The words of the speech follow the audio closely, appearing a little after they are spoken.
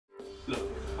look,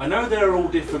 I know there are all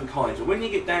different kinds, but when you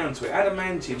get down to it,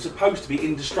 adamantium is supposed to be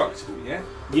indestructible, yeah?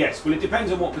 Yes, well it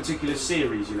depends on what particular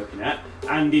series you're looking at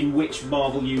and in which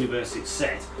Marvel universe it's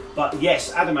set. But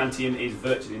yes, adamantium is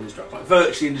virtually indestructible. Like,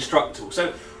 virtually indestructible.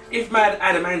 So, if mad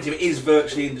adamantium is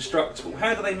virtually indestructible,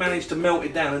 how do they manage to melt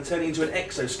it down and turn it into an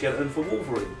exoskeleton for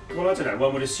Wolverine? Well, I don't know.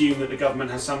 One would assume that the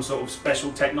government has some sort of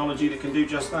special technology that can do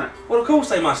just that. Well, of course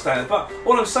they must have, but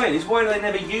all I'm saying is why do they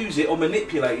never use it or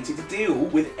manipulate it to deal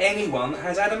with anyone that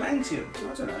has adamantium?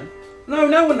 I don't know. No,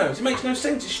 no one knows. It makes no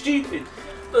sense. It's stupid.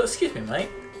 Look, excuse me, mate.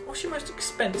 What's your most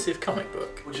expensive comic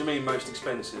book? What do you mean, most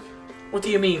expensive? What do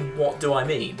you mean, what do I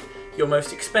mean? Your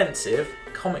most expensive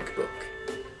comic book.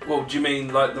 Well, do you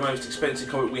mean like the most expensive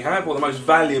comic we have, or the most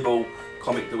valuable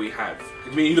comic that we have?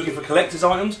 Do you mean you're looking for collector's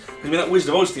items? Because I mean that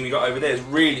Wizard of Oz thing we got over there is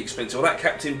really expensive. Or that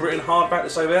Captain Britain hardback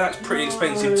that's over there, that's pretty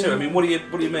expensive too. I mean, what do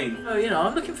you mean? Oh, you know,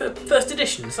 I'm looking for first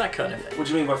editions, that kind of thing. What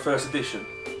do you mean by first edition?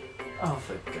 Oh,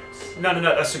 for goodness sake. No,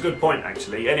 that's a good point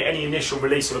actually. Any initial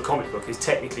release of a comic book is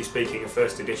technically speaking a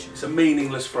first edition. It's a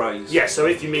meaningless phrase. Yeah, so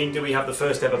if you mean do we have the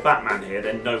first ever Batman here,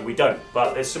 then no we don't.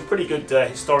 But there's some pretty good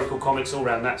historical comics all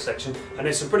around that section, and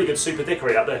there's some pretty good super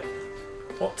dickery up there.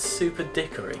 What's Super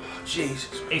Dickery? Oh,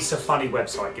 Jesus. It's a funny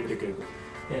website, give it a Google.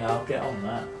 Yeah, I'll get on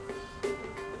that.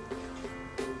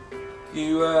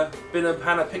 You been a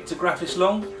panapictographist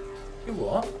long? You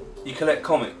what? You collect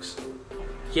comics?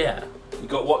 Yeah. You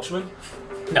got Watchmen?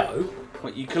 No.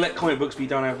 Wait, you collect comic books but you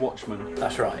don't have Watchmen?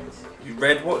 That's right. You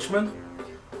read Watchmen?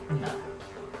 No.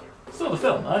 Saw the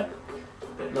film though.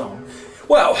 Bit long.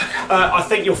 Well, I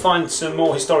think you'll find some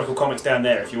more historical comics down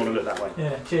there if you want to look that way.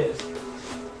 Yeah, cheers.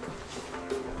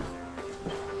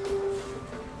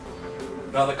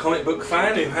 another comic book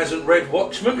fan who hasn't read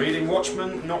Watchmen? Reading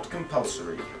Watchmen, not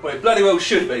compulsory. Well, it bloody well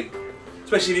should be.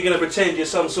 Especially if you're going to pretend you're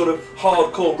some sort of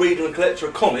hardcore reader and collector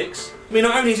of comics. I mean,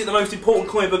 not only is it the most important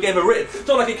comic book ever written, it's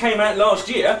not like it came out last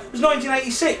year, it was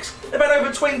 1986. They've had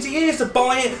over 20 years to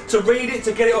buy it, to read it,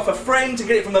 to get it off a friend, to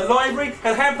get it from the library,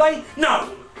 and have they?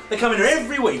 No! They come in here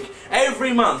every week,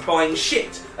 every month, buying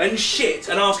shit and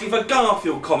asking for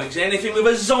Garfield comics and anything with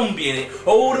a zombie in it,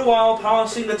 all the while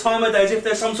passing the time of day as if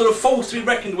there's some sort of force to be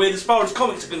reckoned with as far as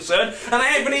comics are concerned, and they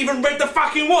haven't even read the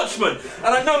fucking Watchmen! And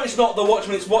I know it's not the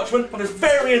Watchmen, it's Watchmen, but I'm just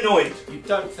very annoyed. You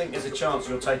don't think there's a chance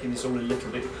you're taking this all a little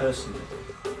bit personally?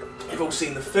 You've all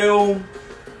seen the film,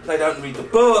 they don't read the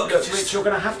book. Look, Rich, you're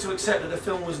going to have to accept that the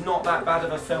film was not that bad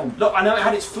of a film. Look, I know it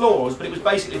had its flaws, but it was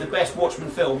basically the best Watchmen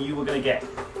film you were going to get.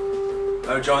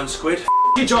 No giant squid?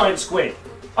 You giant squid.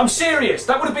 I'm serious,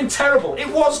 that would have been terrible. It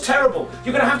was terrible.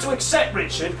 You're going to have to accept,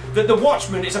 Richard, that The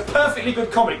Watchmen is a perfectly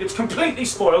good comic that's completely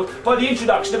spoiled by the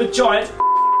introduction of a giant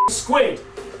squid.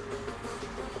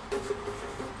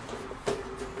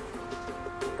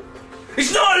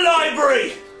 It's not a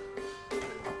library!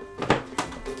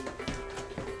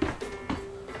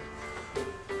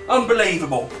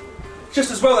 Unbelievable.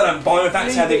 Just as well they don't buy them if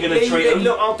that's how they're going to treat them.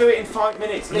 Look, I'll do it in 5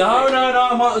 minutes. No,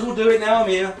 I might as well do it now, I'm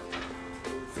here.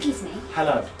 Excuse me.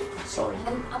 Hello. Sorry.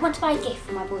 I want to buy a gift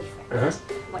for my boyfriend. I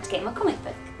want to get him a comic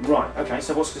book. Right, okay,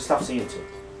 so what's the stuff he into?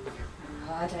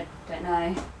 Oh, I don't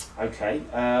know. Okay,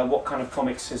 what kind of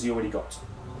comics has he already got?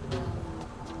 Don't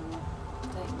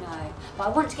know. But I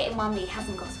want to get him one that he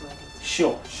hasn't got already.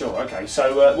 Sure, okay.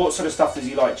 So what sort of stuff does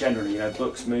he like generally? You know,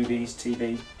 books, movies,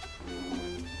 TV?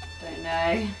 Don't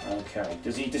know. Okay.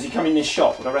 Does he come in this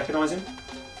shop? Would I recognise him?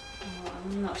 Oh,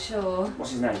 I'm not sure.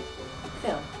 What's his name?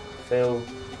 Phil. Phil.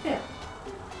 Phil.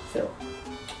 Phil.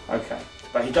 Okay.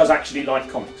 But he does actually like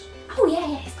comics? Oh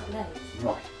yeah, he's got loads.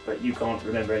 Right. But you can't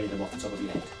remember any of them off the top of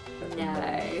your head?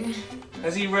 No.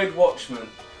 Has he read Watchmen?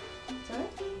 Sorry?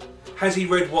 Has he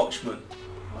read Watchmen?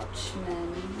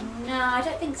 Watchmen. No, I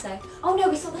don't think so. Oh no,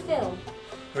 we saw the film.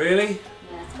 Really?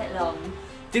 Yeah, it's a bit long.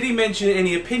 Did he mention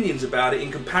any opinions about it in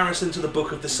comparison to the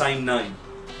book of the same name?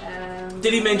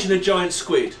 Did he mention a giant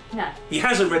squid? No. He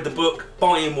hasn't read the book,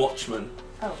 buy him Watchmen.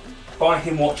 Oh. Buy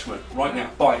him Watchmen, right now,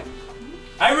 buy it.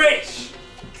 Hey Rich!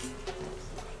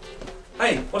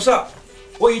 Hey, what's up?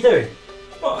 What are you doing?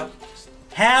 What?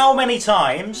 How many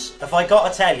times have I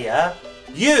got to tell you,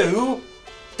 you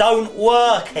don't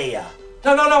work here?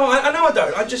 No, I know I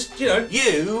don't. I just, you know...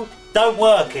 You don't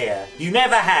work here. You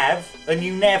never have, and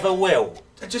you never will.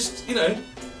 I just, you know...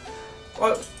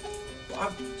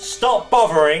 Stop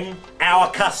bothering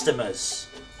our customers.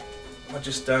 I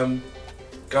just,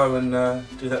 go and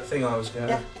do that thing I was going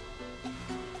to... Yeah.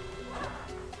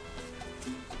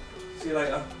 See you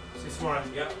later. See you tomorrow.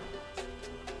 Yeah.